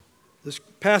This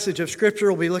passage of Scripture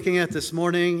we'll be looking at this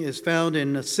morning is found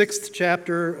in the 6th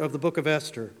chapter of the book of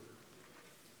Esther.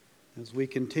 As we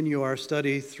continue our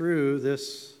study through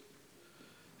this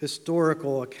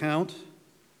historical account,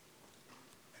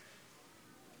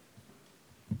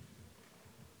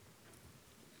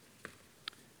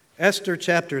 Esther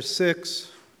chapter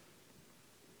 6,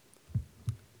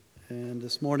 and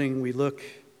this morning we look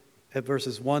at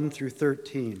verses 1 through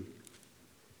 13.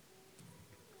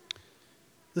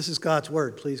 This is God's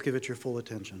word. Please give it your full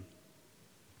attention.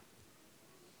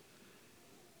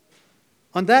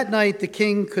 On that night the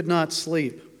king could not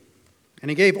sleep,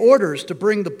 and he gave orders to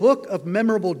bring the book of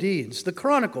memorable deeds, the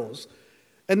Chronicles,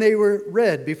 and they were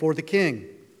read before the king.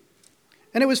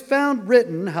 And it was found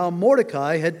written how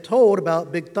Mordecai had told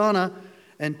about Bigthana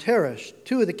and Teresh,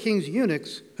 two of the king's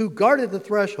eunuchs who guarded the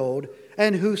threshold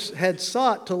and who had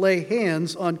sought to lay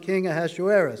hands on King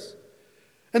Ahasuerus.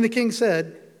 And the king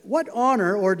said, "What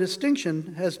honor or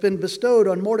distinction has been bestowed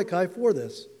on Mordecai for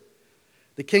this?"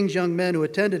 The king's young men who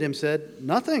attended him said,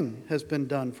 "Nothing has been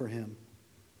done for him."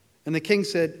 And the king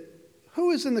said,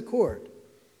 "Who is in the court?"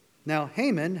 Now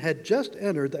Haman had just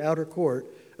entered the outer court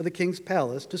of the king's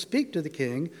palace to speak to the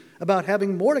king about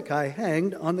having Mordecai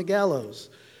hanged on the gallows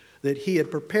that he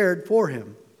had prepared for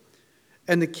him.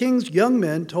 And the king's young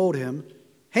men told him,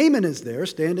 "Haman is there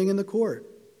standing in the court."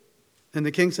 And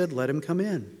the king said, "Let him come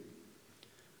in."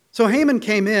 So Haman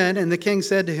came in, and the king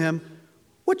said to him,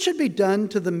 "What should be done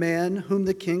to the man whom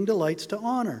the king delights to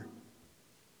honor?"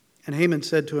 And Haman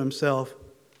said to himself,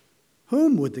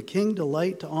 "Whom would the king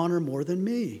delight to honor more than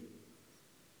me?"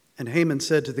 And Haman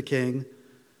said to the king,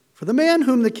 "For the man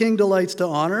whom the king delights to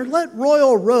honor, let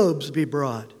royal robes be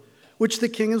brought, which the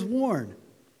king has worn,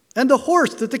 and the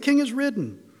horse that the king has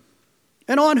ridden,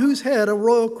 and on whose head a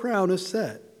royal crown is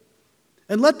set.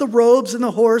 And let the robes and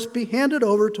the horse be handed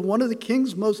over to one of the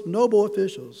king's most noble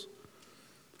officials.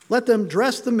 Let them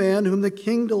dress the man whom the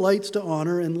king delights to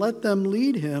honor, and let them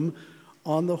lead him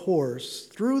on the horse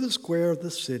through the square of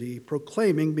the city,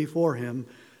 proclaiming before him,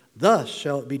 'Thus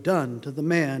shall it be done to the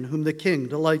man whom the king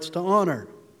delights to honor.'"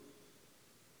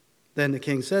 Then the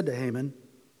king said to Haman,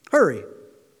 "Hurry,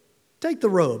 take the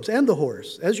robes and the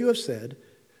horse, as you have said,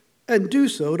 and do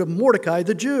so to Mordecai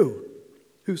the Jew,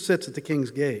 who sits at the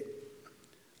king's gate.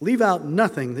 Leave out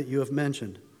nothing that you have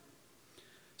mentioned."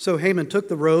 So Haman took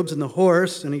the robes and the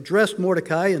horse, and he dressed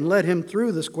Mordecai and led him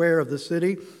through the square of the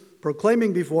city,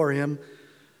 proclaiming before him,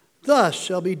 "Thus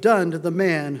shall be done to the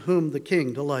man whom the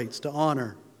king delights to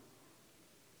honor."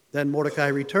 Then Mordecai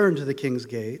returned to the king's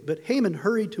gate, but Haman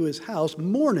hurried to his house,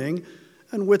 mourning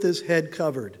and with his head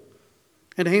covered.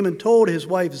 And Haman told his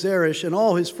wife Zeresh and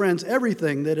all his friends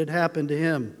everything that had happened to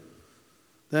him.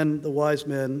 Then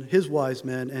his wise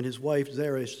men and his wife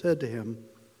Zeresh said to him,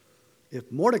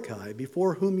 "If Mordecai,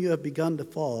 before whom you have begun to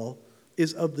fall,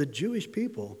 is of the Jewish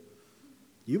people,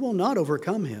 you will not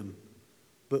overcome him,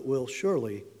 but will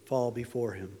surely fall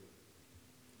before him."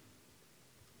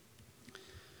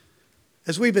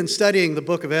 As we've been studying the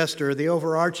book of Esther, the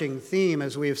overarching theme,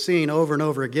 as we have seen over and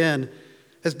over again,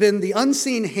 has been the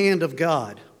unseen hand of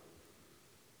God.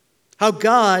 How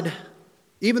God,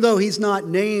 even though he's not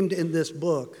named in this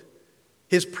book,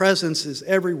 his presence is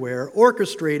everywhere,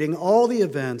 orchestrating all the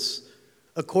events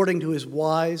according to his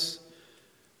wise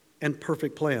and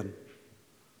perfect plan.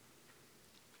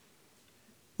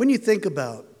 When you think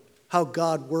about how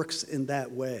God works in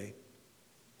that way,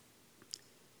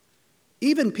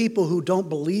 even people who don't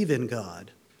believe in God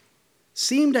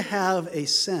seem to have a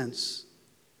sense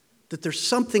that there's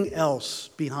something else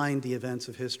behind the events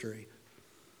of history.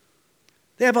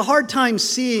 They have a hard time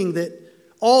seeing that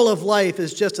all of life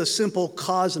is just a simple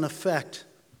cause and effect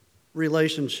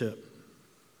relationship.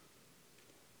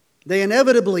 They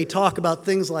inevitably talk about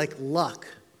things like luck,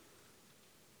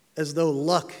 as though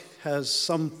luck has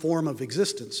some form of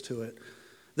existence to it,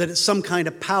 that it's some kind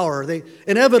of power. They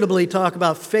inevitably talk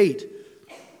about fate.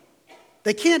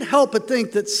 They can't help but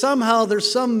think that somehow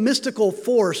there's some mystical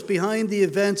force behind the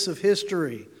events of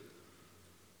history,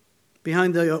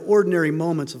 behind the ordinary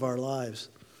moments of our lives.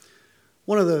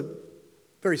 One of the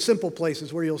very simple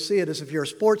places where you'll see it is if you're a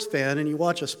sports fan and you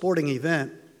watch a sporting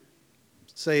event,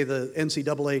 say the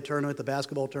NCAA tournament, the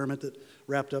basketball tournament that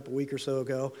wrapped up a week or so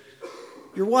ago.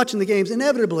 You're watching the games.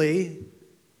 Inevitably,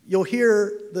 you'll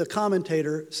hear the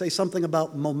commentator say something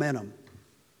about momentum.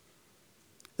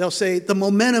 They'll say, the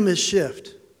momentum is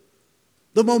shift.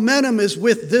 The momentum is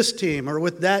with this team or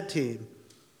with that team.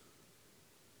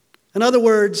 In other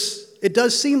words, it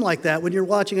does seem like that when you're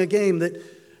watching a game, that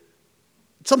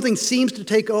something seems to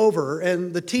take over,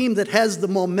 and the team that has the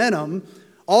momentum,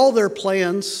 all their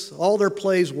plans, all their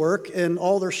plays work, and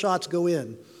all their shots go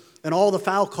in. and all the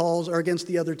foul calls are against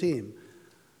the other team.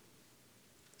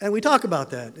 And we talk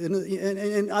about that.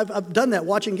 And I've done that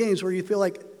watching games where you feel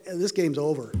like this game's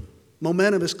over.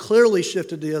 Momentum has clearly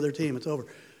shifted to the other team. It's over.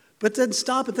 But then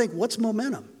stop and think, what's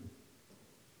momentum?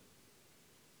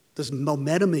 Does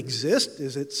momentum exist?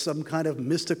 Is it some kind of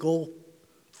mystical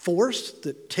force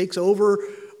that takes over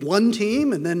one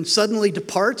team and then suddenly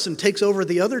departs and takes over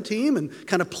the other team and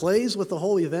kind of plays with the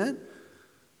whole event?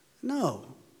 No.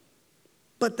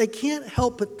 But they can't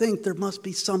help but think there must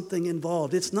be something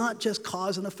involved. It's not just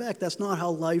cause and effect. That's not how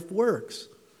life works.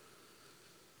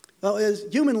 Well, as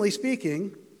humanly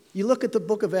speaking, you look at the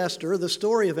book of Esther, the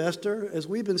story of Esther, as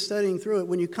we've been studying through it,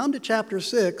 when you come to chapter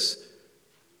 6,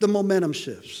 the momentum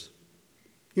shifts,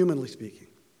 humanly speaking.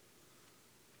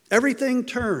 Everything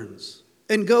turns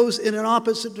and goes in an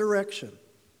opposite direction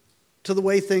to the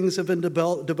way things have been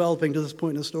developing to this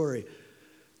point in the story.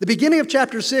 The beginning of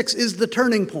chapter 6 is the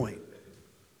turning point.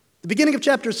 The beginning of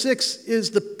chapter 6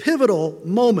 is the pivotal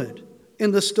moment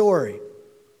in the story,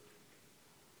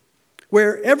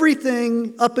 where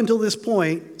everything up until this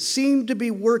point seemed to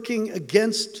be working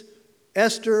against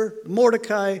Esther,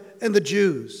 Mordecai, and the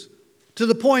Jews, to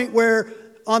the point where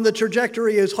on the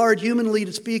trajectory is hard,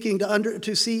 humanly speaking,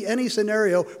 to see any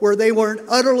scenario where they weren't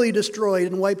utterly destroyed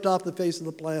and wiped off the face of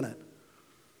the planet.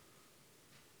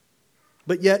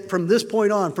 But yet, from this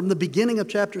point on, from the beginning of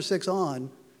chapter 6 on,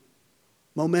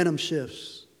 momentum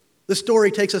shifts. The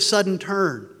story takes a sudden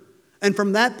turn. And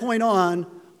from that point on,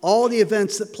 all the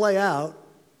events that play out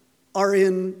are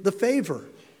in the favor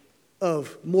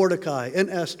of Mordecai and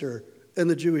Esther and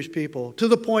the Jewish people, to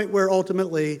the point where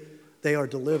ultimately they are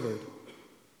delivered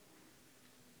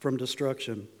from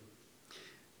destruction.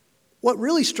 What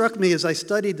really struck me as I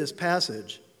studied this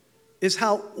passage is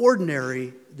how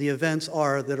ordinary the events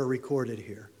are that are recorded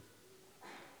here.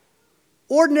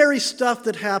 Ordinary stuff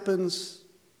that happens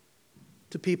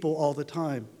to people all the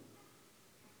time.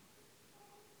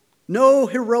 No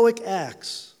heroic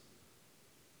acts.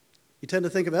 You tend to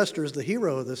think of Esther as the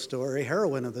hero of this story,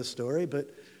 heroine of this story,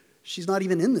 but she's not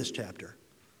even in this chapter.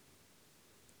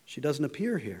 She doesn't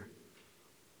appear here.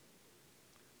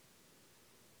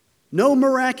 No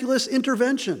miraculous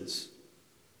interventions.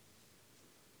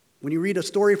 When you read a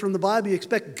story from the Bible, you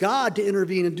expect God to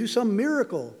intervene and do some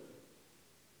miracle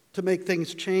to make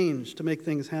things change, to make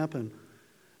things happen.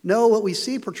 No, what we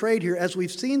see portrayed here, as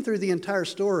we've seen through the entire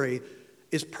story,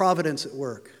 is providence at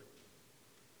work.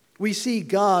 We see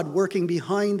God working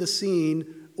behind the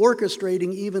scene,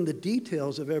 orchestrating even the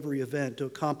details of every event to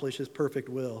accomplish his perfect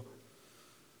will.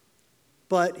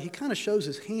 But he kind of shows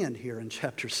his hand here in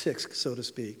chapter 6, so to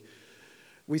speak.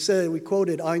 We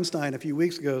quoted Einstein a few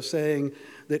weeks ago saying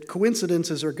that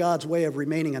coincidences are God's way of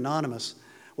remaining anonymous.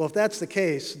 Well, if that's the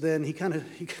case, then he kind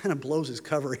of blows his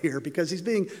cover here, because he's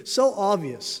being so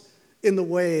obvious in the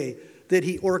way that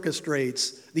he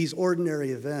orchestrates these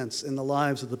ordinary events in the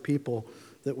lives of the people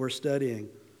that we're studying.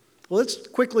 Well, let's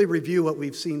quickly review what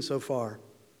we've seen so far.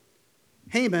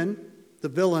 Haman, the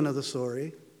villain of the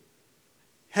story,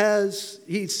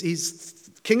 he's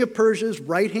king of Persia's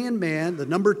right-hand man, the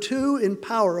number 2 in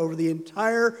power over the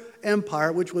entire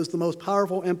empire, which was the most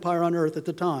powerful empire on earth at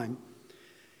the time.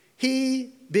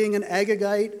 He, being an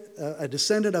Agagite, a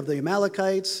descendant of the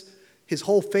Amalekites, his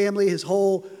whole family, his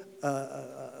whole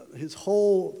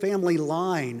family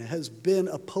line has been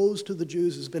opposed to the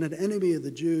Jews, has been an enemy of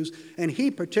the Jews, and he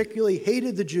particularly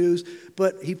hated the Jews,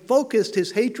 but he focused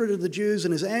his hatred of the Jews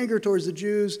and his anger towards the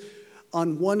Jews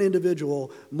on one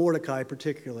individual, Mordecai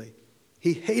particularly.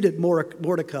 He hated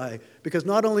Mordecai because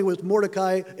not only was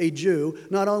Mordecai a Jew,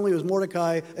 not only was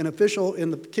Mordecai an official in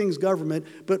the king's government,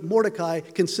 but Mordecai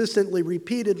consistently,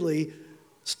 repeatedly,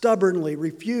 stubbornly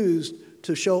refused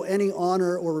to show any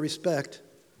honor or respect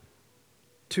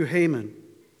to Haman.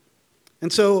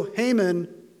 And so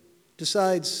Haman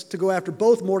decides to go after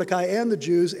both Mordecai and the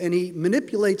Jews, and he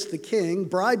manipulates the king,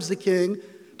 bribes the king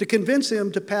to convince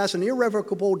him to pass an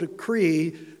irrevocable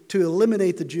decree to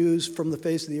eliminate the Jews from the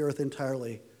face of the earth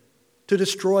entirely, to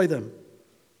destroy them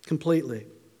completely.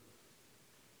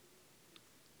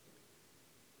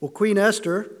 Well, Queen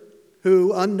Esther,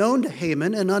 who, unknown to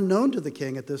Haman and unknown to the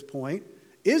king at this point,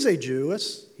 is a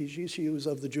Jewess. She was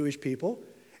of the Jewish people,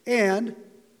 and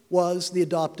was the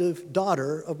adoptive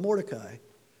daughter of Mordecai.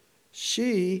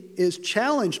 She is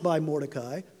challenged by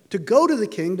Mordecai to go to the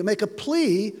king to make a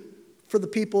plea for the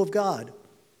people of God,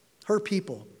 her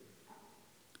people.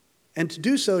 And to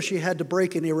do so, she had to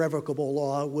break an irrevocable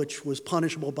law, which was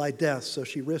punishable by death, so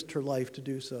she risked her life to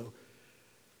do so.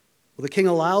 Well, the king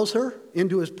allows her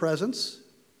into his presence,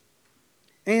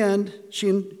 and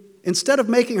she, instead of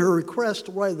making her request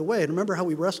right away, and remember how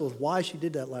we wrestled with why she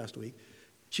did that last week,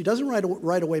 She doesn't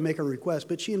right away make a request,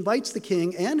 but she invites the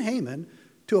king and Haman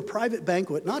to a private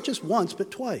banquet, not just once, but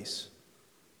twice.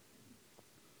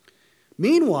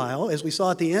 Meanwhile, as we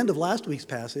saw at the end of last week's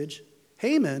passage,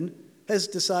 Haman has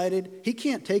decided he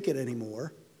can't take it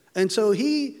anymore. And so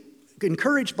he,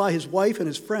 encouraged by his wife and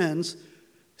his friends,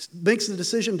 makes the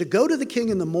decision to go to the king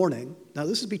in the morning. Now,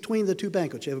 this is between the two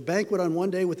banquets. You have a banquet on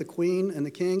one day with the queen and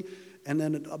the king, and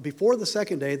then before the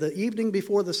second day, the evening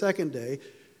before the second day,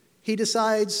 he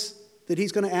decides that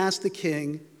he's going to ask the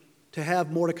king to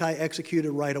have Mordecai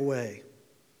executed right away.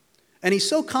 And he's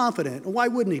so confident, and why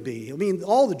wouldn't he be? I mean,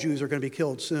 all the Jews are going to be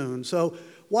killed soon, so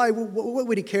what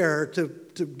would he care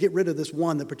to get rid of this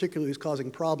one that particularly is causing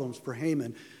problems for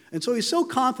Haman? And so he's so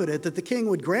confident that the king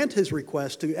would grant his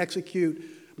request to execute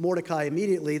Mordecai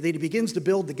immediately that he begins to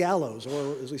build the gallows,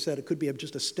 or as we said, it could be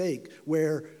just a stake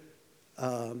where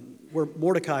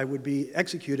Mordecai would be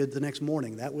executed the next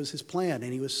morning. That was his plan,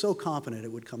 and he was so confident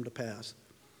it would come to pass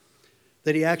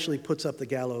that he actually puts up the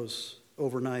gallows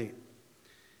overnight.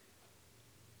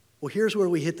 Well, here's where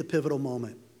we hit the pivotal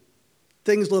moment.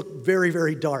 Things look very,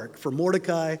 very dark for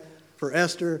Mordecai, for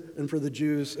Esther, and for the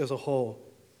Jews as a whole.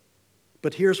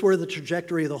 But here's where the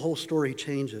trajectory of the whole story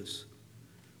changes.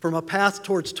 From a path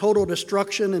towards total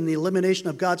destruction and the elimination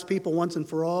of God's people once and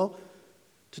for all,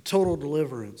 to total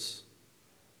deliverance.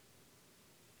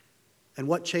 And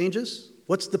what changes?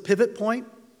 What's the pivot point?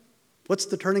 What's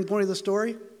the turning point of the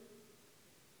story?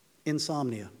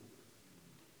 Insomnia.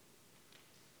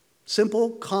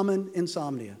 Simple, common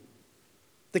insomnia.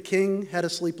 The king had a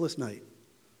sleepless night.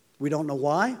 We don't know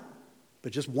why,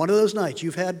 but just one of those nights.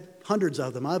 You've had hundreds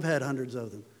of them. I've had hundreds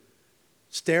of them.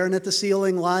 Staring at the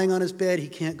ceiling, lying on his bed, he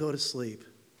can't go to sleep.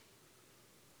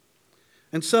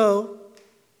 And so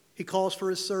he calls for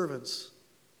his servants.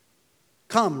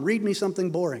 Come, read me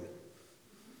something boring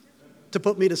to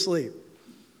put me to sleep.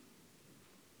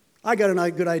 I got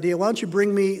a good idea. Why don't you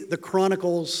bring me the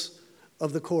Chronicles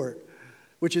of the Court,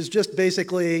 which is just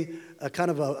basically a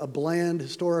kind of a bland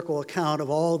historical account of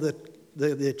all the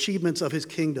achievements of his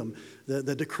kingdom,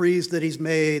 the decrees that he's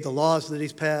made, the laws that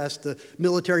he's passed, the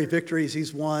military victories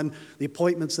he's won, the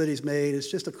appointments that he's made. It's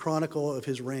just a chronicle of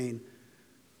his reign.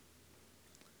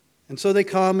 And so they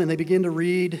come and they begin to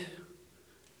read,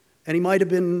 and he might have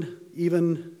been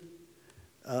even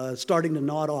starting to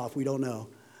nod off, we don't know.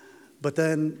 But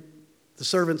then the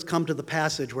servants come to the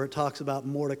passage where it talks about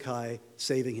Mordecai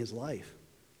saving his life.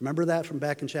 Remember that from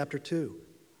back in chapter 2.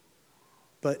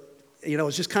 But,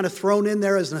 it's just kind of thrown in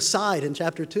there as an aside in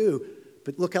chapter 2.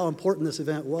 But look how important this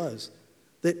event was.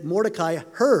 That Mordecai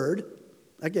heard,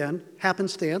 again,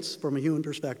 happenstance from a human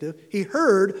perspective, he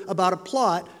heard about a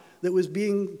plot that was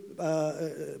being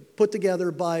put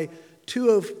together by two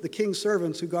of the king's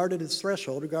servants who guarded his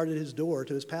threshold, who guarded his door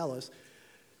to his palace,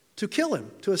 to kill him,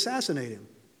 to assassinate him.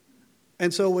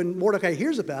 And so when Mordecai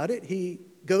hears about it, he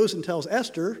goes and tells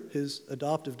Esther, his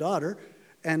adoptive daughter,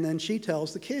 and then she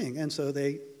tells the king. And so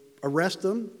they arrest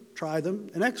them, try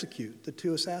them, and execute the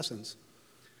two assassins.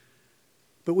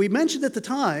 But we mentioned at the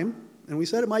time, and we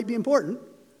said it might be important,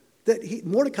 that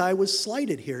Mordecai was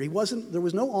slighted here. There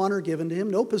was no honor given to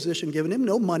him, no position given him,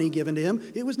 no money given to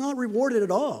him. It was not rewarded at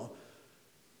all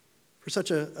for such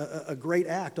a great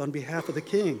act on behalf of the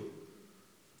king.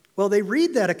 Well, they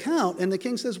read that account, and the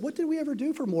king says, "What did we ever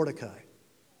do for Mordecai?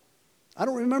 I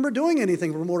don't remember doing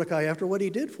anything for Mordecai after what he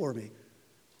did for me."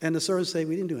 And the servants say,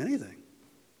 "We didn't do anything."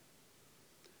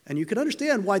 And you can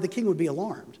understand why the king would be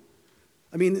alarmed.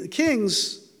 I mean, the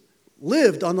kings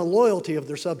lived on the loyalty of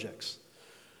their subjects.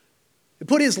 It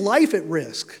put his life at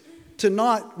risk to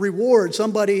not reward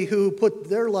somebody who put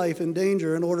their life in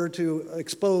danger in order to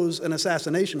expose an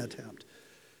assassination attempt.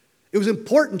 It was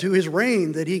important to his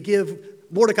reign that he give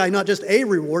Mordecai not just a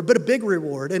reward, but a big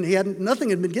reward, and nothing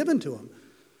had been given to him.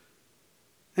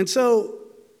 And so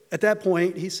at that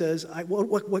point, he says,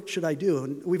 what should I do?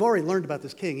 And we've already learned about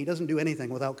this king. He doesn't do anything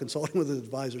without consulting with his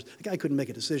advisors. The guy couldn't make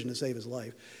a decision to save his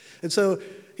life. And so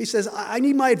he says, I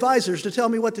need my advisors to tell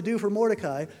me what to do for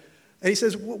Mordecai. And he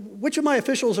says, which of my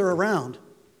officials are around?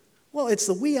 Well, it's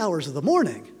the wee hours of the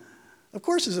morning. Of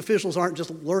course, his officials aren't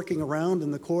just lurking around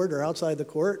in the court or outside the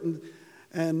court.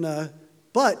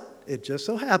 But it just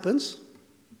so happens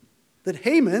that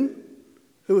Haman,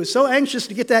 who was so anxious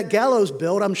to get that gallows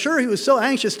built, I'm sure he was so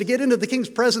anxious to get into the king's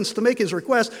presence to make his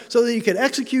request so that he could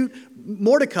execute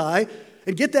Mordecai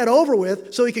and get that over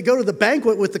with so he could go to the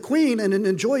banquet with the queen and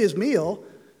enjoy his meal.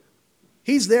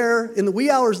 He's there in the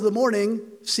wee hours of the morning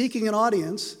seeking an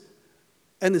audience,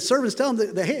 and the servants tell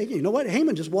him that hey, you know what?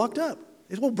 Haman just walked up.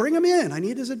 He said, well, bring him in. I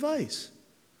need his advice.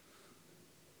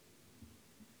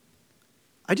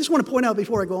 I just want to point out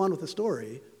before I go on with the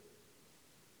story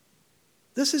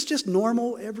This is just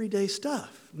normal, everyday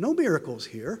stuff. No miracles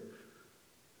here.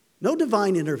 No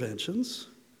divine interventions.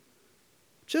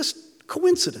 Just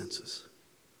coincidences.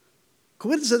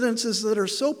 Coincidences that are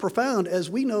so profound, as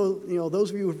we know,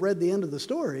 those of you who've read the end of the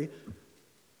story,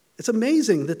 it's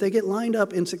amazing that they get lined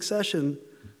up in succession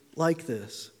like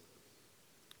this.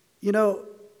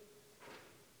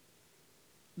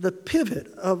 The pivot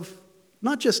of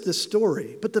not just this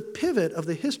story, but the pivot of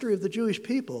the history of the Jewish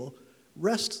people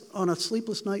rests on a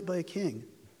sleepless night by a king.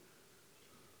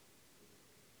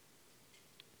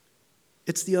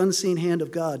 It's the unseen hand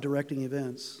of God directing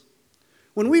events.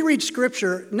 When we read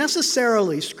Scripture,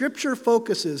 necessarily Scripture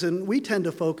focuses, and we tend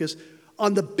to focus,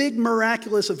 on the big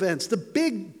miraculous events, the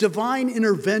big divine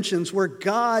interventions where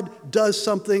God does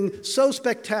something so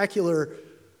spectacular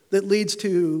that leads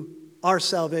to our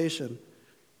salvation.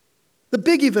 The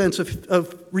big events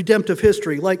of redemptive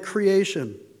history, like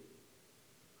creation,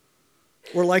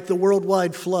 or like the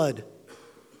worldwide flood,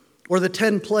 or the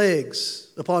 10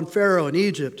 plagues upon Pharaoh in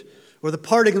Egypt, or the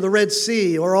parting of the Red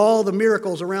Sea, or all the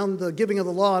miracles around the giving of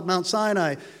the law at Mount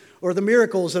Sinai, or the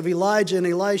miracles of Elijah and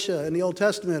Elisha in the Old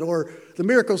Testament, or the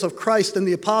miracles of Christ and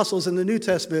the apostles in the New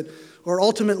Testament, or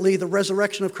ultimately the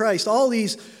resurrection of Christ. All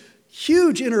these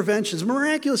huge interventions,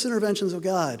 miraculous interventions of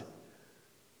God.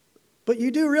 But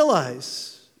you do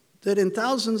realize that in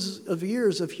thousands of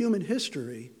years of human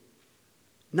history,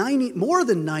 more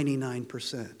than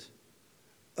 99%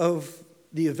 of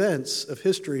the events of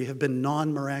history have been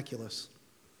non-miraculous.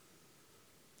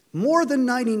 More than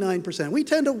 99%. We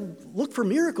tend to look for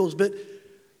miracles, but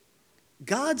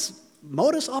God's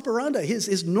modus operandi,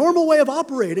 his normal way of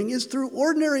operating, is through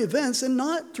ordinary events and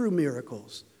not through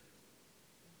miracles.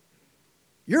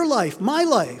 Your life, my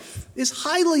life, is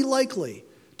highly likely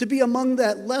to be among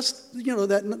that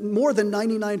that more than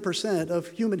 99% of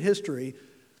human history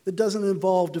that doesn't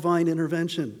involve divine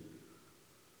intervention.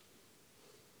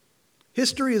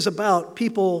 History is about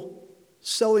people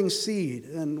sowing seed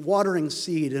and watering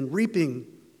seed and reaping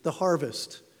the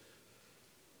harvest,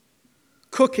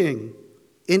 cooking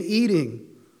and eating,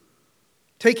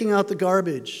 taking out the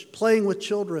garbage, playing with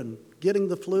children, getting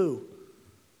the flu.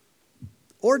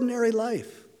 Ordinary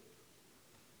life.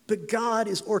 But God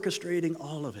is orchestrating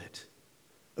all of it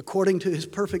according to his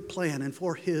perfect plan and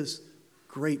for his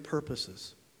great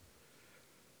purposes.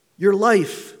 Your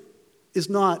life is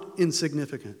not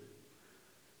insignificant.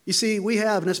 You see, we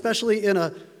have, and especially in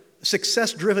a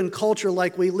success-driven culture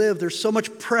like we live, there's so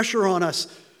much pressure on us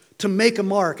to make a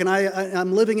mark. And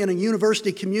I'm living in a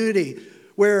university community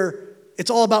where it's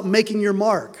all about making your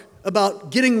mark,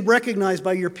 about getting recognized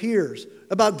by your peers,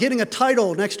 about getting a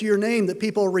title next to your name that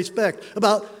people respect,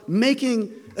 about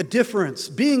making a difference,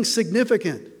 being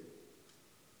significant.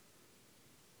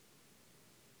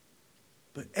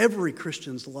 But every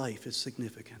Christian's life is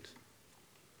significant.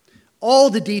 All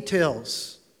the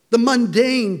details, the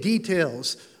mundane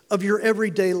details of your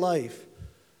everyday life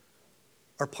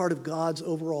are part of God's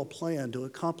overall plan to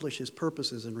accomplish his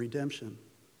purposes in redemption.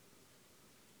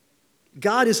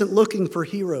 God isn't looking for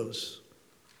heroes.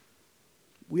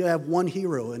 We have one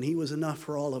hero, and he was enough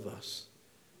for all of us.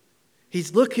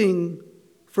 He's looking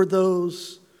for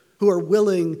those who are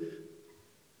willing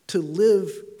to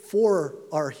live for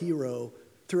our hero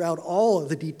throughout all of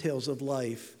the details of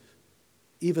life,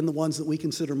 even the ones that we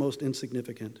consider most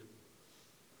insignificant.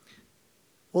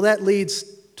 Well, that leads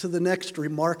to the next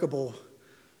remarkable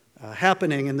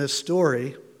happening in this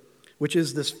story, which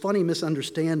is this funny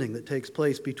misunderstanding that takes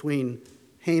place between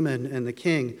Haman and the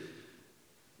king.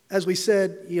 As we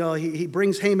said, he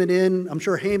brings Haman in. I'm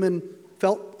sure Haman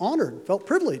felt honored, felt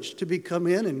privileged to come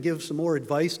in and give some more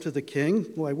advice to the king.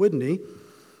 Why wouldn't he?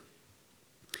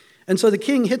 And so the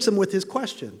king hits him with his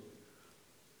question.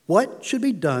 What should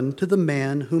be done to the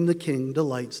man whom the king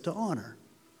delights to honor?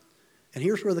 And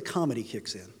here's where the comedy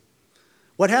kicks in.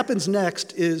 What happens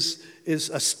next is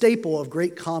a staple of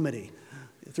great comedy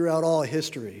throughout all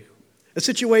history. A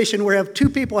situation where you have two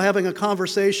people having a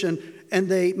conversation and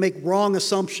they make wrong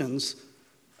assumptions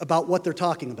about what they're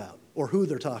talking about or who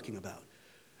they're talking about.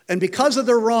 And because of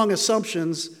their wrong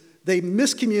assumptions, they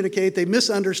miscommunicate, they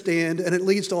misunderstand, and it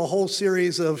leads to a whole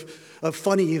series of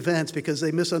funny events because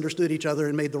they misunderstood each other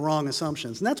and made the wrong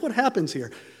assumptions. And that's what happens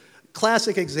here.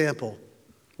 Classic example,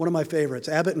 one of my favorites,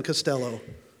 Abbott and Costello.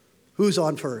 Who's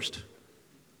on first?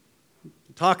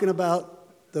 Talking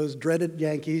about those dreaded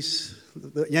Yankees,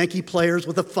 the Yankee players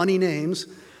with the funny names.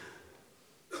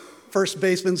 First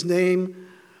baseman's name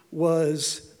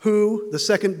was who, the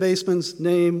second baseman's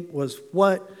name was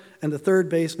what, and the third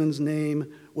baseman's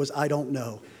name was I don't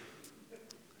know.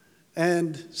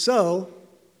 And so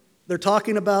they're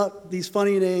talking about these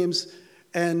funny names,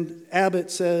 and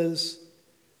Abbott says,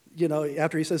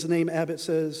 After he says the name, Abbott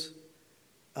says,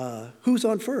 who's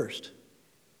on first?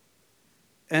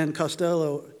 And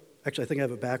Costello, actually I think I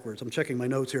have it backwards. I'm checking my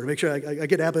notes here to make sure I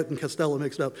get Abbott and Costello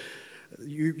mixed up.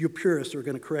 You purists are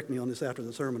going to correct me on this after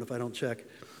the sermon if I don't check.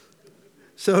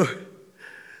 So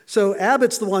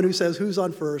Abbott's the one who says who's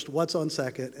on first, what's on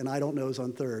second, and I don't know who's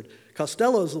on third.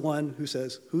 Costello's the one who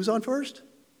says who's on first?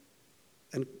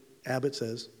 And Abbott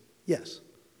says yes.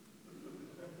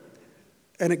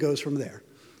 And it goes from there.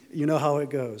 You know how it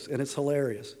goes, and it's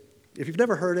hilarious. If you've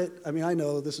never heard it, I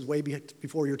know this is way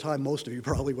before your time, most of you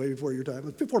probably way before your time.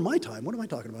 It's before my time, what am I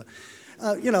talking about?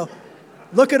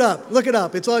 Look it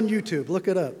up. It's on YouTube, look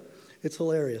it up. It's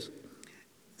hilarious.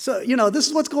 So, this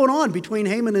is what's going on between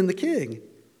Haman and the king.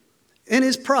 In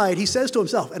his pride, he says to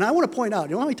himself, and I want to point out,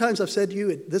 you know how many times I've said to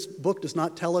you, this book does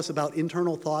not tell us about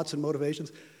internal thoughts and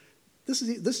motivations? This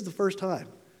is the first time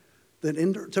that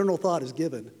internal thought is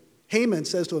given. Haman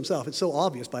says to himself, it's so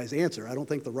obvious by his answer, I don't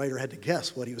think the writer had to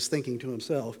guess what he was thinking to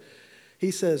himself.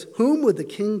 He says, whom would the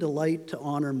king delight to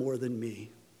honor more than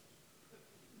me?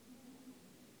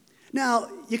 Now,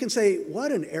 you can say,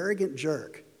 what an arrogant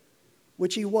jerk,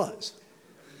 which he was.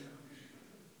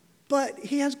 But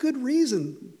he has good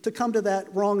reason to come to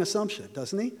that wrong assumption,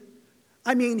 doesn't he?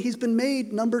 He's been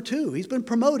made number 2. He's been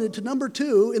promoted to number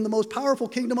 2 in the most powerful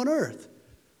kingdom on earth.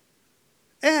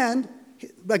 And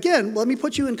again, let me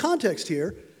put you in context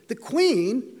here. The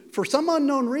queen, for some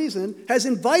unknown reason, has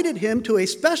invited him to a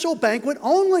special banquet,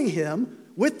 only him,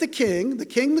 with the king,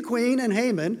 the queen, and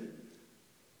Haman.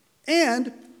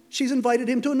 And she's invited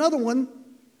him to another one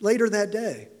later that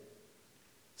day.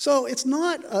 So it's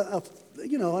not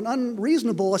an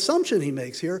unreasonable assumption he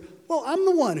makes here. Well, I'm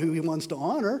the one who he wants to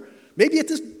honor. Maybe at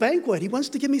this banquet he wants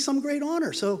to give me some great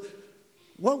honor. So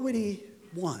what would he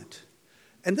want?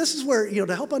 And this is where,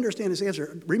 to help understand his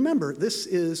answer, remember, this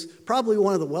is probably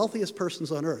one of the wealthiest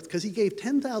persons on earth because he gave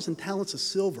 10,000 talents of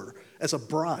silver as a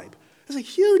bribe. That's a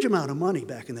huge amount of money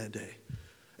back in that day,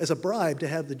 as a bribe to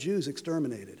have the Jews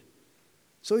exterminated.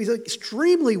 So he's an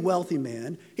extremely wealthy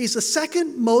man. He's the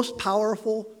second most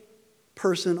powerful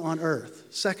person on earth,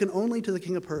 second only to the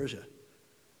king of Persia.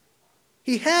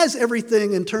 He has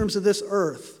everything in terms of this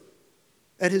earth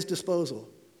at his disposal.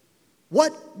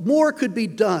 What more could be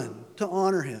done to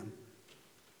honor him?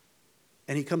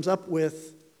 And he comes up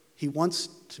with, he wants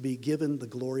to be given the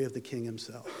glory of the king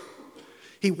himself.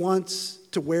 He wants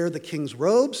to wear the king's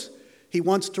robes. He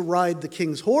wants to ride the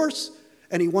king's horse.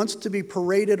 And he wants to be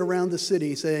paraded around the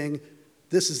city saying,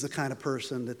 this is the kind of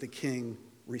person that the king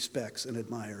respects and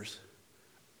admires.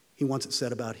 He wants it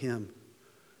said about him.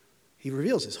 He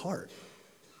reveals his heart.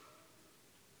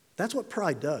 That's what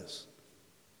pride does.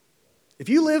 If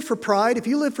you live for pride, if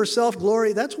you live for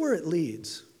self-glory, that's where it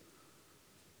leads.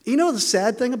 You know the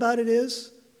sad thing about it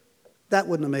is, that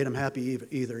wouldn't have made him happy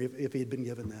either if he had been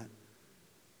given that.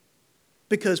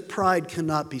 Because pride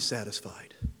cannot be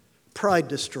satisfied. Pride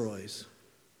destroys.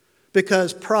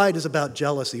 Because pride is about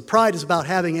jealousy. Pride is about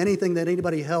having anything that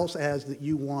anybody else has that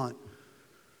you want.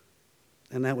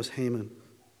 And that was Haman.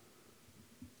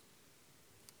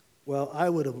 Well, I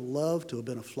would have loved to have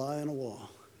been a fly on a wall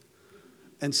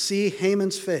and see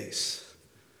Haman's face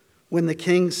when the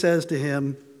king says to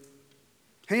him,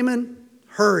 Haman,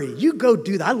 hurry, you go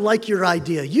do that. I like your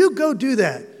idea. You go do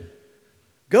that.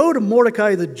 Go to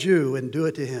Mordecai the Jew and do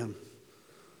it to him.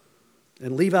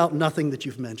 And leave out nothing that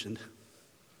you've mentioned.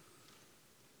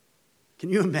 Can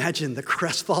you imagine the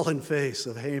crestfallen face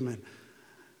of Haman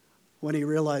when he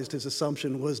realized his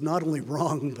assumption was not only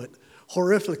wrong, but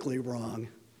horrifically wrong?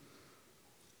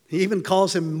 He even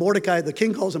calls him Mordecai, the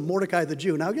king calls him Mordecai the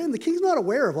Jew. Now again, the king's not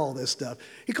aware of all this stuff.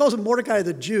 He calls him Mordecai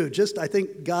the Jew. I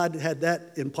think God had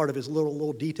that in part of his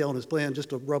little detail in his plan, just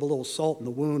to rub a little salt in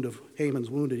the wound of Haman's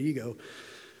wounded ego.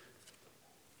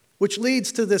 Which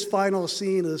leads to this final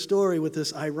scene of the story with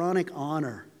this ironic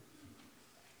honor.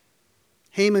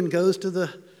 Haman goes to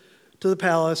the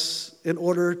palace in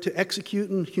order to execute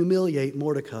and humiliate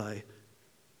Mordecai.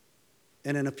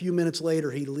 And then a few minutes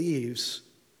later, he leaves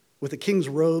with a king's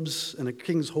robes and a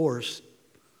king's horse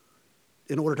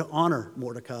in order to honor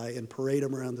Mordecai and parade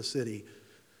him around the city.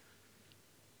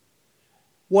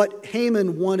 What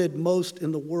Haman wanted most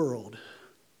in the world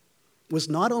was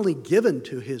not only given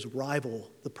to his rival,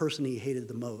 the person he hated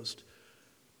the most,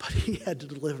 but he had to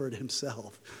deliver it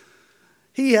himself.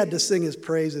 He had to sing his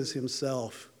praises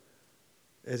himself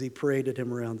as he paraded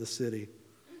him around the city.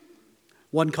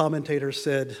 One commentator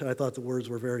said, I thought the words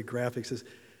were very graphic, says,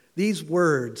 these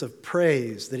words of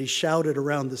praise that he shouted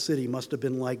around the city must have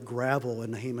been like gravel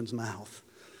in Haman's mouth.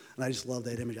 And I just love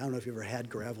that image. I don't know if you ever had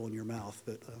gravel in your mouth,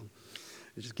 but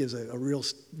it just gives a real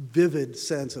vivid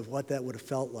sense of what that would have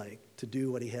felt like to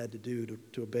do what he had to do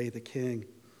to obey the king.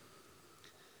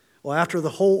 Well, after the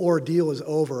whole ordeal is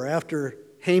over, after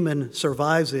Haman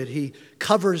survives it, he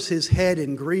covers his head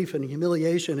in grief and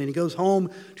humiliation, and he goes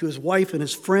home to his wife and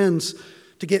his friends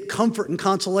to get comfort and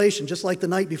consolation, just like the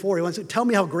night before. He wants to tell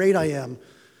me how great I am,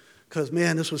 because,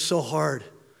 man, this was so hard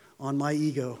on my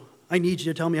ego. I need you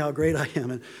to tell me how great I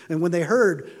am. And when they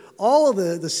heard all of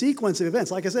the sequence of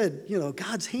events, like I said,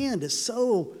 God's hand is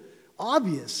so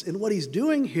obvious in what he's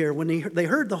doing here. When they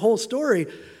heard the whole story,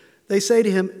 they say to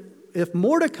him, if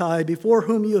Mordecai, before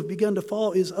whom you have begun to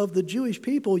fall, is of the Jewish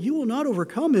people, you will not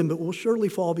overcome him, but will surely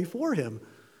fall before him.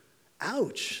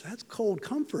 Ouch, that's cold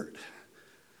comfort.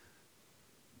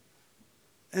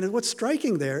 And what's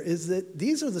striking there is that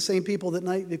these are the same people that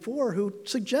night before who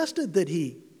suggested that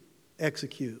he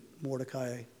execute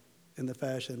Mordecai in the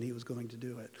fashion he was going to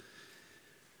do it.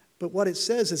 But what it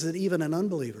says is that even an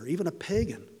unbeliever, even a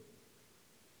pagan,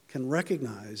 can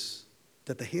recognize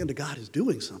that the hand of God is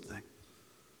doing something.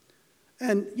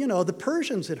 And, the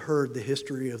Persians had heard the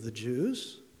history of the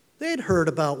Jews. They had heard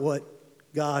about what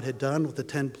God had done with the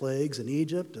 10 plagues in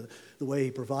Egypt, the way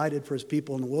he provided for his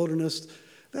people in the wilderness.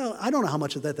 Now, I don't know how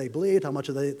much of that they believed, how much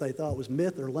of that they thought was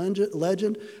myth or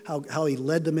legend, how he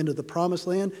led them into the promised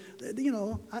land.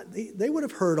 They would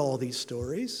have heard all these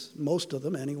stories, most of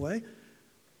them anyway.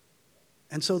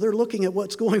 And so they're looking at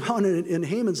what's going on in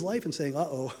Haman's life and saying,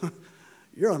 uh-oh,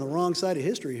 you're on the wrong side of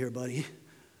history here, buddy.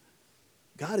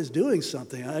 God is doing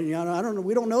something. I don't know.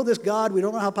 We don't know this God. We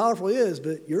don't know how powerful he is,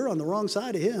 but you're on the wrong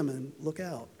side of him, and look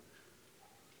out.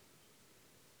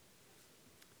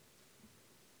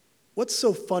 What's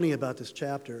so funny about this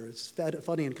chapter, it's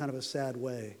funny in kind of a sad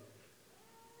way,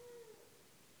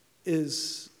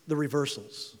 is the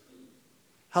reversals.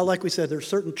 How, like we said, there's a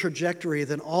certain trajectory,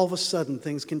 then all of a sudden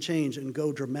things can change and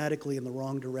go dramatically in the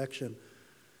wrong direction.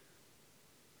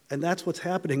 And that's what's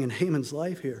happening in Haman's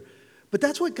life here. But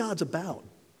that's what God's about.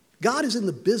 God is in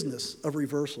the business of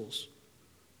reversals.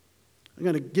 I'm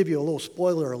going to give you a little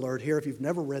spoiler alert here if you've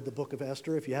never read the book of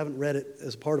Esther, if you haven't read it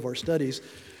as part of our studies.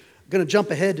 I'm going to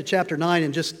jump ahead to chapter 9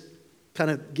 and just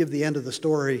kind of give the end of the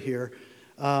story here.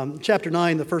 Chapter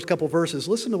 9, the first couple verses,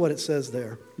 listen to what it says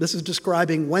there. This is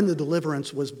describing when the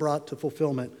deliverance was brought to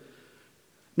fulfillment.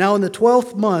 Now in the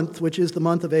 12th month, which is the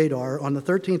month of Adar, on the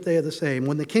 13th day of the same,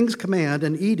 when the king's command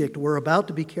and edict were about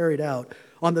to be carried out,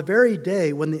 on the very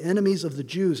day when the enemies of the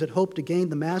Jews had hoped to gain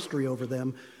the mastery over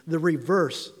them, the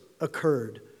reverse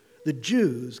occurred. The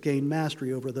Jews gained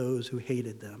mastery over those who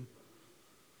hated them.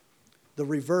 The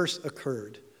reverse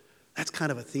occurred. That's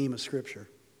kind of a theme of Scripture.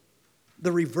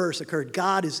 The reverse occurred.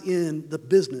 God is in the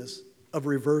business of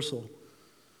reversal.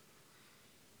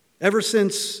 Ever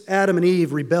since Adam and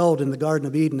Eve rebelled in the Garden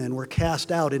of Eden and were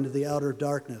cast out into the outer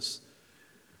darkness,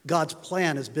 God's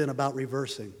plan has been about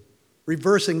reversing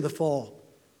the fall,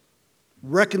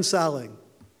 reconciling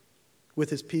with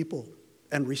his people,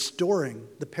 and restoring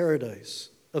the paradise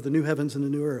of the new heavens and the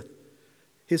new earth.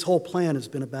 His whole plan has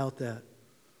been about that.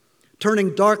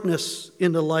 Turning darkness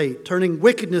into light, turning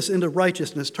wickedness into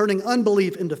righteousness, turning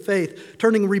unbelief into faith,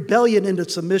 turning rebellion into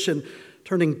submission,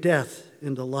 turning death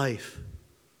into life.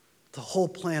 The whole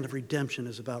plan of redemption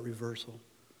is about reversal.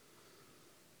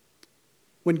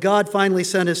 When God finally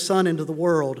sent his Son into the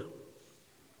world,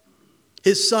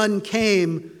 his Son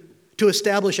came to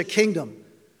establish a kingdom.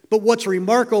 But what's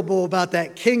remarkable about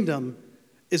that kingdom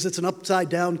is it's an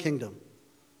upside-down kingdom.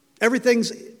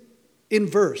 Everything's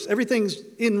inverse. Everything's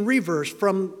in reverse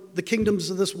from the kingdoms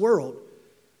of this world.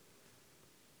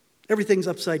 Everything's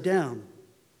upside down.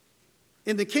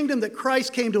 In the kingdom that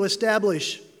Christ came to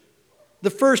establish, the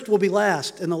first will be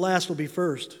last and the last will be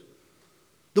first.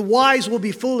 The wise will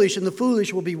be foolish and the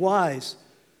foolish will be wise.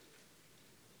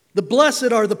 The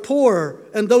blessed are the poor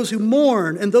and those who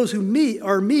mourn and those who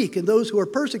are meek and those who are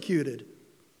persecuted.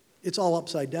 It's all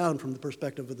upside down from the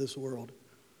perspective of this world.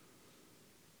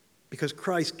 Because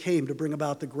Christ came to bring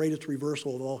about the greatest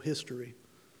reversal of all history.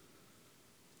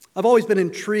 I've always been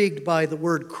intrigued by the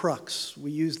word crux.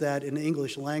 We use that in the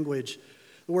English language.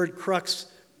 The word crux,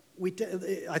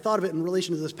 I thought of it in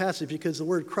relation to this passage because the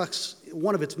word crux,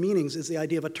 one of its meanings is the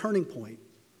idea of a turning point,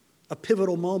 a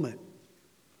pivotal moment,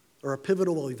 or a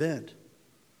pivotal event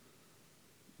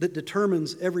that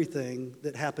determines everything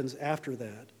that happens after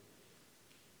that.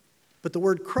 But the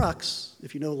word crux,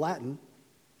 if you know Latin,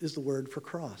 is the word for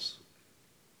cross.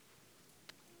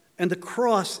 And the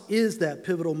cross is that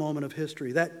pivotal moment of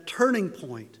history, that turning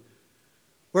point,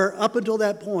 where up until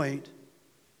that point,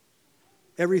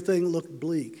 everything looked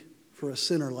bleak for a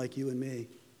sinner like you and me.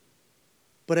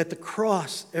 But at the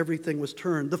cross, everything was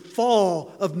turned. The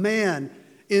fall of man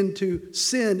into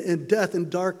sin and death and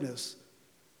darkness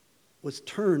was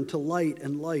turned to light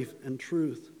and life and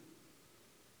truth.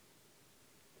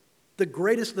 The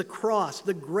cross,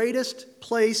 the greatest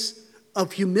place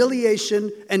of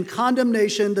humiliation and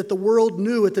condemnation that the world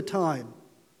knew at the time.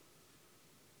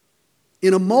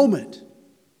 In a moment,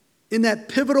 in that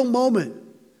pivotal moment,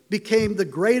 became the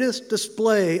greatest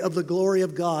display of the glory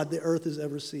of God the earth has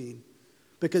ever seen.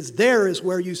 Because there is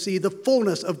where you see the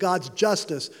fullness of God's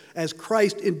justice as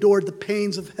Christ endured the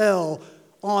pains of hell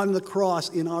on the cross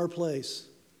in our place.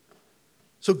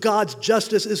 So God's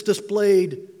justice is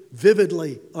displayed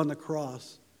vividly on the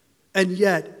cross. And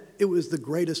yet, it was the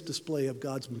greatest display of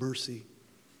God's mercy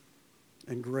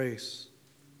and grace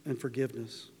and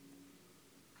forgiveness.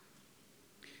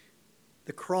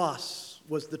 The cross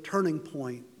was the turning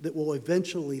point that will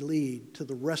eventually lead to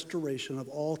the restoration of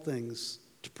all things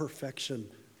to perfection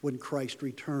when Christ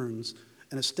returns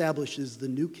and establishes the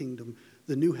new kingdom,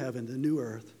 the new heaven, the new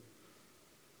earth.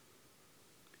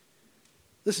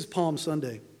 This is Palm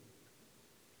Sunday.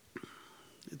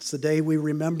 It's the day we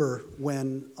remember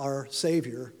when our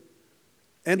Savior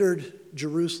entered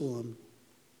Jerusalem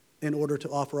in order to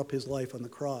offer up his life on the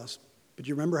cross. But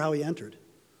you remember how he entered?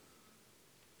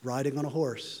 Riding on a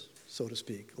horse, so to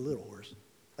speak, a little horse,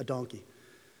 a donkey.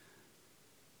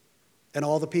 And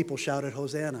all the people shouted,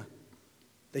 Hosanna.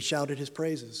 They shouted his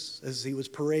praises as he was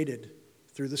paraded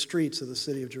through the streets of the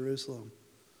city of Jerusalem.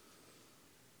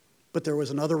 But there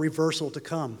was another reversal to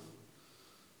come,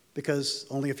 because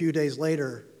only a few days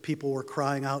later, people were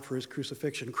crying out for his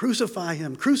crucifixion. Crucify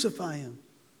him, crucify him.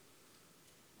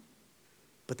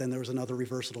 But then there was another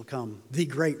reversal to come, the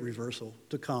great reversal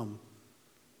to come.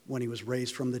 When he was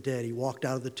raised from the dead, he walked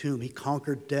out of the tomb. He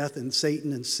conquered death and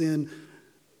Satan and sin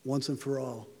once and for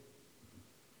all.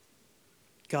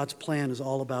 God's plan is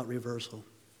all about reversal.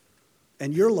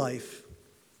 And your life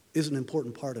is an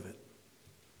important part of it.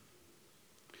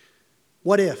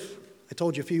 What if? I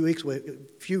told you a few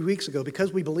weeks ago,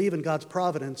 because we believe in God's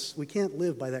providence, we can't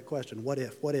live by that question. What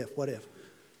if? What if? What if?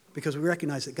 Because we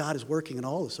recognize that God is working in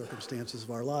all the circumstances of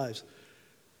our lives.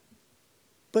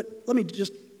 But let me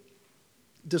just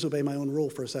disobey my own rule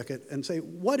for a second and say,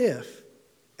 what if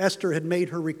Esther had made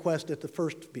her request at the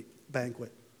first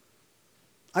banquet?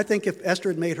 I think if Esther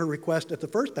had made her request at the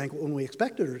first banquet when we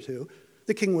expected her to,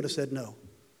 the king would have said no.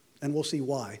 And we'll see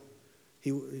why.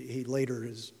 He later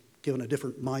is given a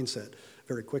different mindset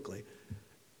very quickly.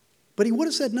 But he would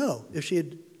have said no if she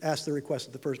had asked the request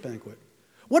at the first banquet.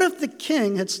 What if the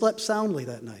king had slept soundly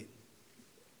that night?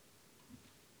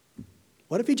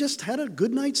 What if he just had a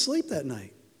good night's sleep that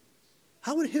night?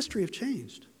 How would history have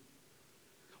changed?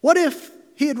 What if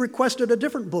he had requested a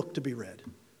different book to be read?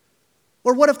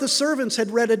 Or what if the servants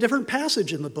had read a different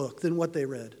passage in the book than what they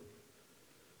read?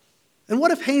 And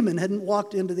what if Haman hadn't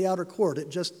walked into the outer court at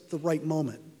just the right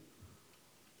moment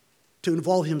to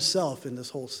involve himself in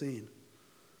this whole scene?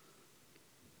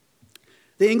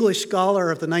 The English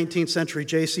scholar of the 19th century,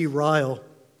 J.C. Ryle,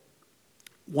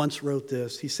 once wrote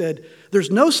this. He said, "There's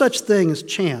no such thing as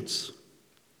chance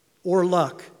or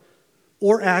luck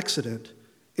or accident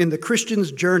in the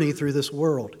Christian's journey through this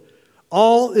world.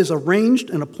 All is arranged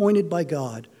and appointed by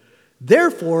God.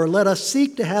 Therefore, let us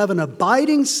seek to have an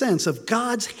abiding sense of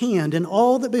God's hand in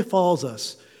all that befalls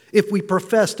us if we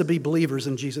profess to be believers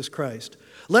in Jesus Christ.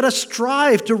 Let us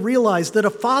strive to realize that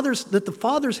the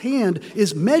Father's hand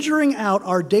is measuring out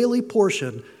our daily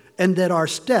portion and that our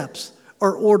steps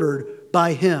are ordered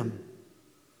by Him."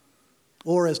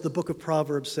 Or as the book of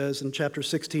Proverbs says in chapter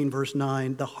 16, verse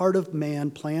 9, "The heart of man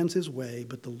plans his way,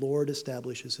 but the Lord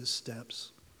establishes his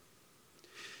steps."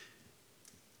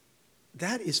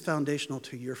 That is foundational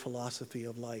to your philosophy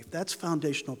of life. That's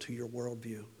foundational to your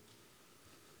worldview.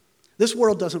 This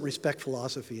world doesn't respect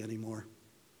philosophy anymore.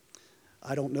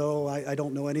 I don't know. I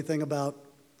don't know anything about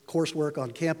coursework on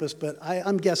campus, but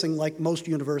I'm guessing, like most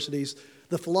universities,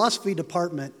 the philosophy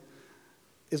department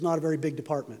is not a very big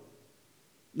department.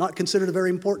 Not considered a very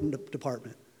important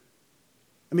department.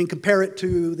 I mean, compare it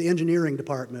to the engineering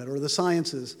department or the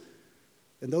sciences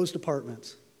and those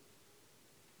departments.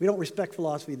 We don't respect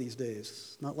philosophy these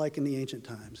days, not like in the ancient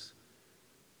times.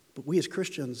 But we as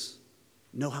Christians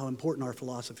know how important our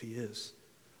philosophy is,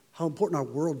 how important our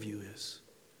worldview is,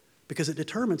 because it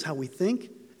determines how we think,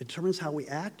 it determines how we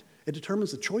act, it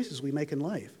determines the choices we make in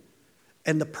life.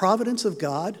 And the providence of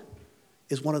God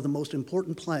is one of the most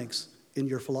important planks in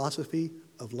your philosophy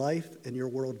of life and your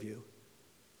worldview.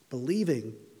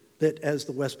 Believing that, as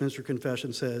the Westminster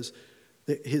Confession says,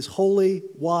 that His holy,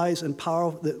 wise, and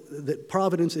powerful, that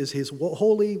providence is His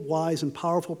holy, wise, and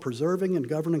powerful preserving and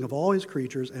governing of all His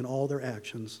creatures and all their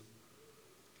actions.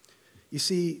 You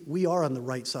see, we are on the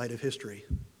right side of history.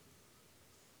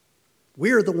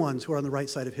 We are the ones who are on the right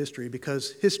side of history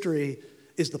because history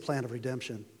is the plan of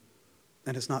redemption,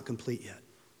 and it's not complete yet.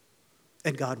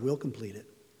 And God will complete it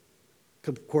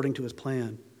according to his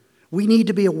plan. We need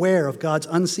to be aware of God's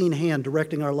unseen hand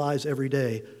directing our lives every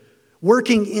day,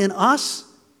 working in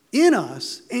us,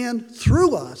 and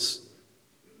through us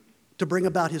to bring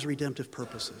about his redemptive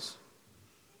purposes.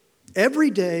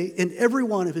 Every day in every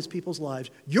one of his people's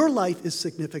lives, your life is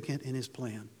significant in his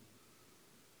plan.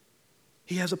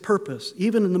 He has a purpose,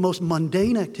 even in the most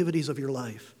mundane activities of your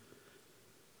life.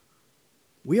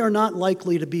 We are not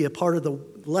likely to be a part of the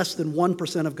less than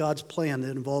 1% of God's plan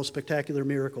that involves spectacular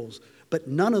miracles, but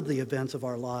none of the events of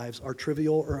our lives are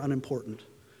trivial or unimportant.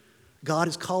 God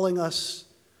is calling us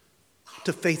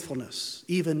to faithfulness,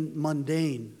 even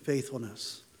mundane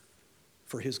faithfulness,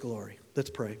 for his glory. Let's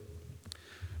pray.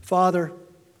 Father,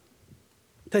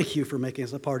 thank you for making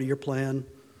us a part of your plan.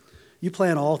 You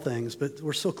plan all things, but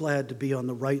we're so glad to be on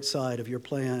the right side of your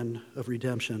plan of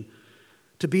redemption,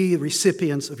 to be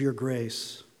recipients of your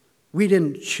grace. We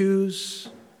didn't choose,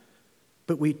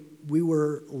 but we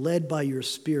were led by your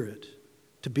Spirit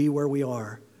to be where we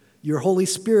are. Your Holy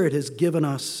Spirit has given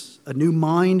us a new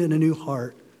mind and a new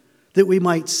heart, that we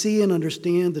might see and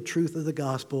understand the truth of the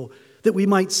gospel, that we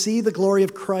might see the glory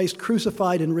of Christ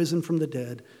crucified and risen from the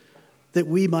dead, that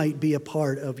we might be a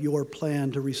part of your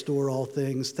plan to restore all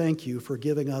things. Thank you for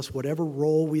giving us whatever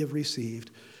role we have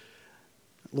received.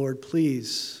 Lord,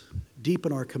 please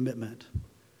deepen our commitment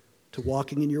to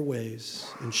walking in your ways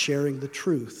and sharing the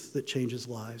truth that changes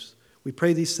lives. We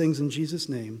pray these things in Jesus'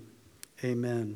 name. Amen.